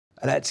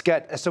Let's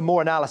get some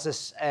more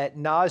analysis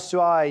now.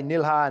 Suay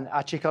Nilhan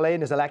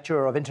Acikalin is a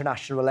lecturer of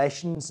international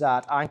relations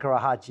at Ankara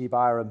Hagi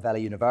Byram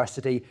Veli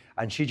University,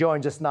 and she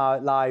joins us now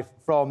live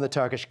from the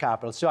Turkish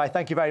capital. Suay,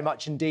 thank you very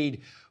much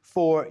indeed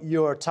for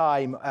your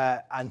time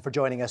and for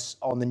joining us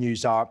on the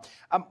News Hour.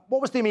 What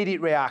was the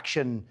immediate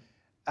reaction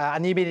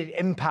and the immediate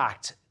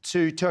impact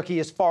to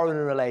Turkey's foreign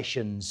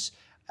relations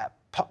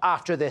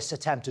after this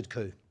attempted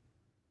coup?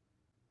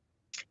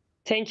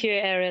 Thank you,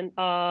 Aaron.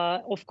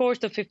 Of course,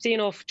 the 15th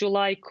of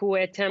July coup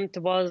attempt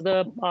was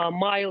the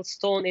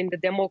milestone in the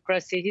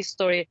democracy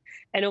history.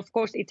 And of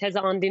course, it has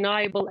an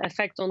undeniable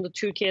effect on the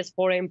Turkey's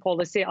foreign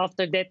policy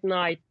after that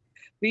night.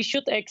 We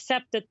should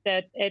accept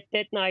that at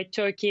that night,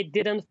 Turkey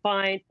didn't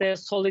find the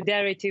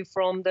solidarity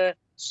from the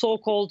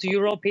so-called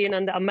European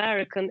and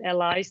American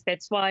allies.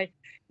 That's why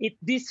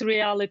this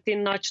reality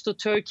nudged to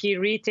Turkey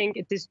rethink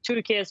it is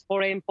Turkey's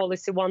foreign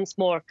policy once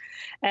more.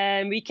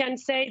 And we can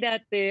say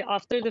that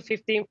after the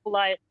 15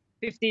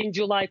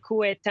 July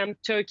coup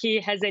attempt,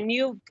 Turkey has a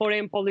new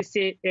foreign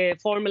policy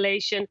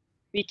formulation.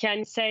 We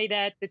can say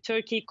that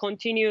Turkey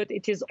continued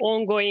its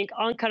ongoing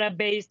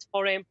Ankara-based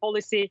foreign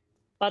policy,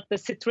 but the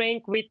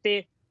strength with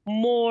the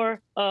more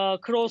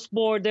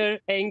cross-border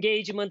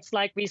engagements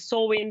like we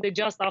saw in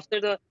just after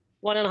the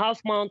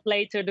 1.5 months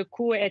later, the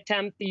coup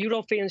attempt, the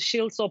European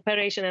Shields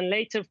operation, and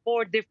later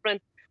 4 different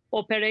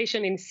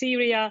operations in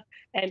Syria.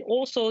 And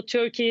also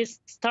Turkey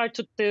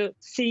started to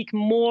seek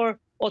more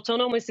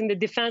autonomous in the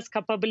defense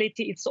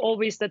capability. It's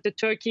obvious that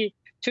Turkey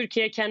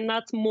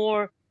cannot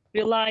more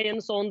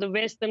reliance on the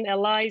Western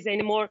allies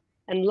anymore.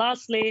 And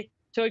lastly,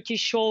 Turkey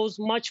shows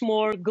much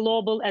more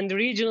global and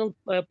regional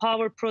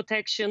power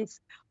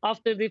protections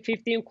after the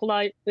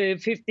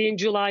 15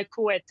 July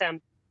coup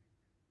attempt.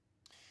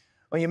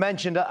 Well, you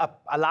mentioned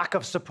a lack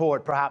of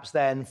support, perhaps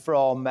then,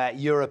 from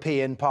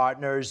European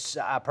partners,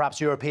 perhaps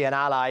European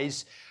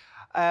allies.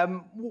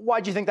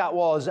 Why do you think that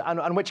was,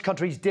 and which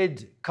countries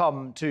did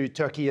come to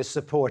Turkey's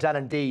support, and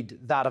indeed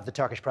that of the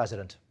Turkish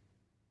president?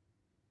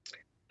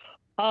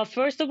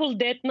 First of all,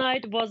 that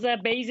night was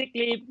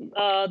basically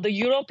the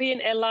European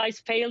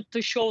allies failed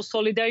to show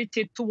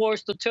solidarity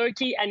towards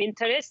Turkey. And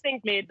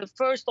interestingly, the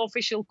first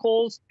official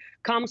calls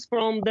comes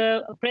from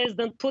the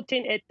President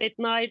Putin at that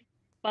night.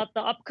 But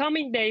the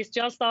upcoming days,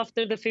 just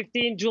after the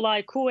 15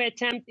 July coup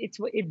attempt,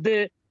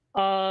 the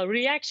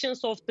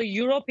reactions of the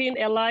European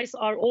allies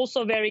are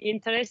also very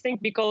interesting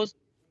because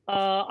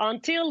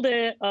until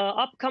the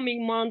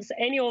upcoming months,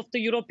 any of the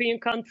European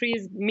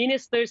countries'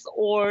 ministers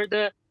or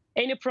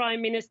any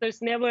prime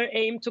ministers never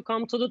aim to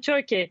come to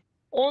Turkey.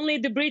 Only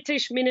the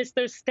British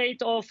Minister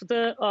State of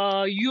the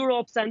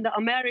Europe and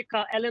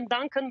America, Alan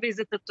Duncan,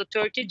 visited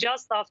Turkey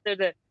just after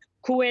the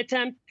coup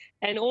attempt.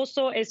 And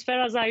also, as far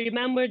as I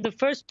remember, the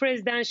first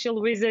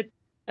presidential visit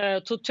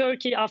to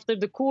Turkey after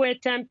the coup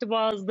attempt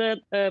was the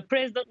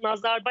President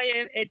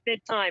Nazarbayev at that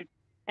time.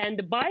 And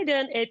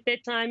Biden at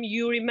that time,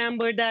 you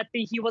remember that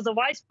he was a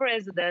vice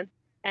president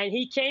and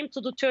he came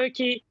to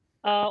Turkey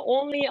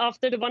only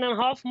after the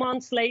 1.5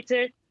 months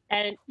later.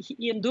 And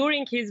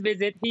during his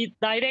visit, he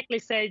directly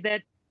said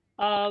that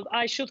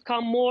I should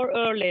come more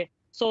early.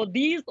 So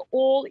these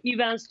all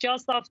events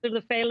just after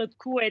the failed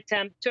coup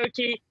attempt,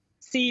 Turkey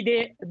see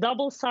the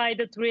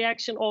double-sided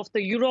reaction of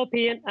the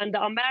European and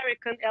the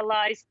American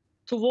allies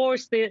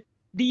towards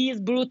these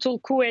brutal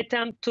coup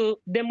attempt to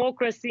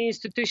democracy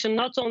institution,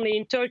 not only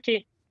in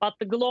Turkey, but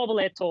the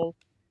global at all.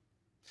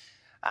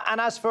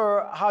 And as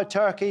for how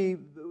Turkey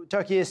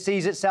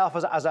sees itself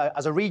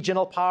as a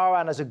regional power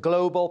and as a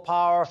global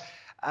power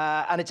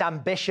and its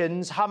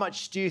ambitions, how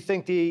much do you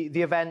think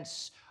the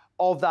events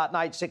of that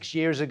night 6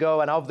 years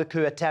ago and of the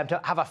coup attempt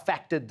have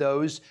affected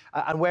those?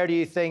 And where do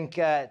you think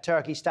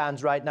Turkey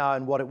stands right now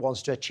and what it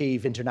wants to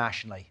achieve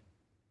internationally?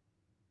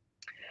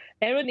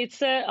 Aaron,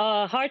 it's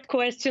a hard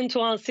question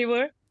to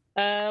answer,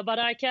 but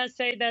I can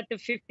say that the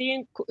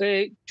 15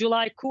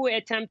 July coup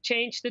attempt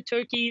changed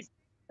Turkey's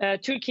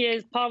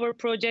power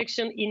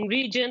projection in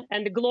region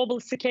and the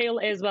global scale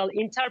as well.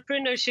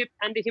 Entrepreneurship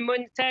and the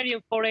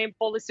humanitarian foreign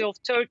policy of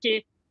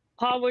Turkey,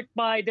 powered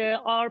by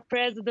our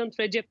President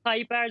Recep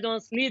Tayyip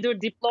Erdogan's leader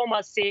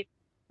diplomacy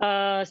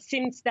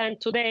since then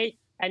today.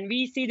 And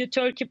we see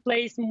Turkey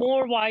plays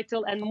more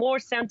vital and more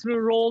central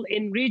role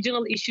in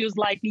regional issues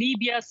like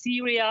Libya,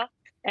 Syria,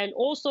 and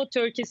also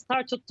Turkey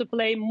started to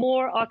play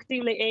more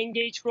actively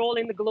engaged role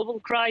in the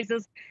global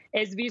crisis,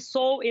 as we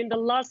saw in the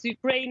last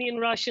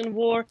Ukrainian-Russian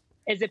war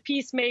as a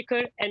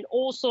peacemaker, and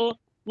also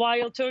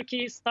while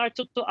Turkey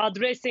started to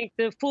addressing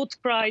the food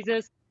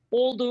crisis,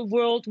 all the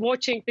world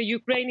watching the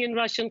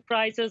Ukrainian-Russian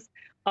crisis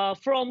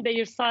from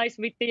their side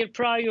with their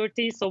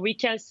priorities. So we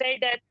can say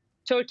that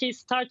Turkey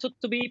started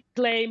to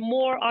play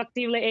more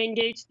actively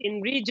engaged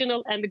in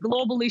regional and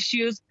global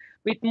issues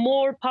with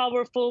more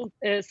powerful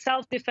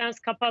self-defense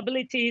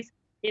capabilities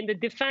in the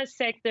defense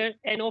sector.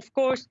 And of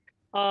course,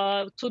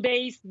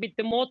 today's with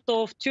the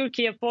motto of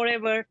Türkiye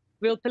Forever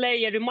will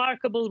play a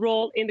remarkable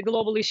role in the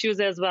global issues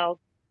as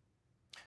well.